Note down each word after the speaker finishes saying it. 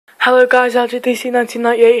Hello guys, LJDC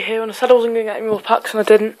 1998 here, and I said I wasn't going to get any more packs and I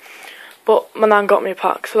didn't, but my nan got me a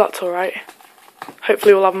pack, so that's alright.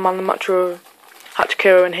 Hopefully we'll have a man the match or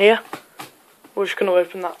Hachikiro in here. We're just going to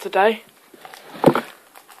open that today.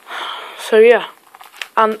 So yeah,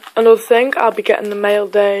 and another thing, I'll be getting the mail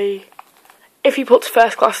day. If he puts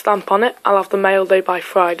first class stamp on it, I'll have the mail day by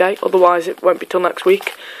Friday, otherwise it won't be till next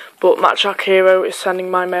week. But Hachikiro is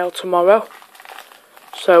sending my mail tomorrow,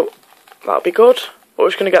 so that'll be good. But we're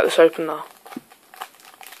just going to get this open now.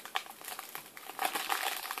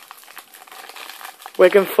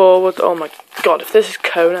 Wigan forward. Oh my god, if this is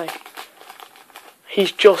Kone.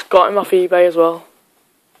 He's just got him off eBay as well.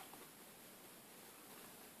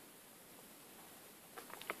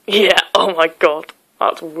 Yeah, oh my god,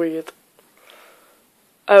 that's weird.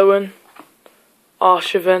 Owen,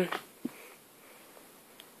 Arshavin,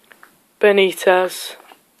 Benitez,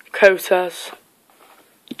 Cotes,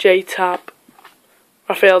 J-Tab,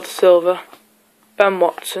 Rafael da Silva, Ben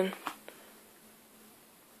Watson,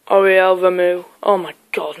 Oriel Ramu, oh my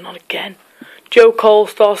god, not again. Joe Cole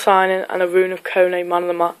star signing and a rune of Kone man of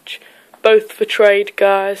the match. Both for trade,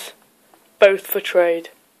 guys. Both for trade.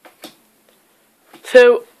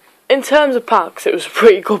 So, in terms of packs, it was a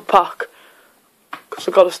pretty good pack. Because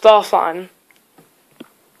I got a star sign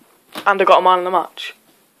and I got a man of the match.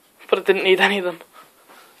 But I didn't need any of them.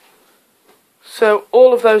 So,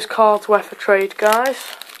 all of those cards were for trade,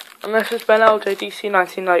 guys. And this has been LJDC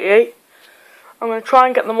 1998. I'm going to try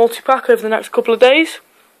and get the multi-pack over the next couple of days.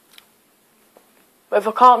 But if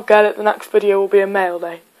I can't get it, the next video will be a mail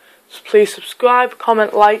day. So please subscribe,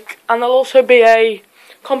 comment, like, and there'll also be a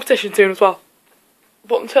competition soon as well.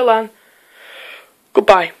 But until then,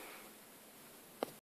 goodbye.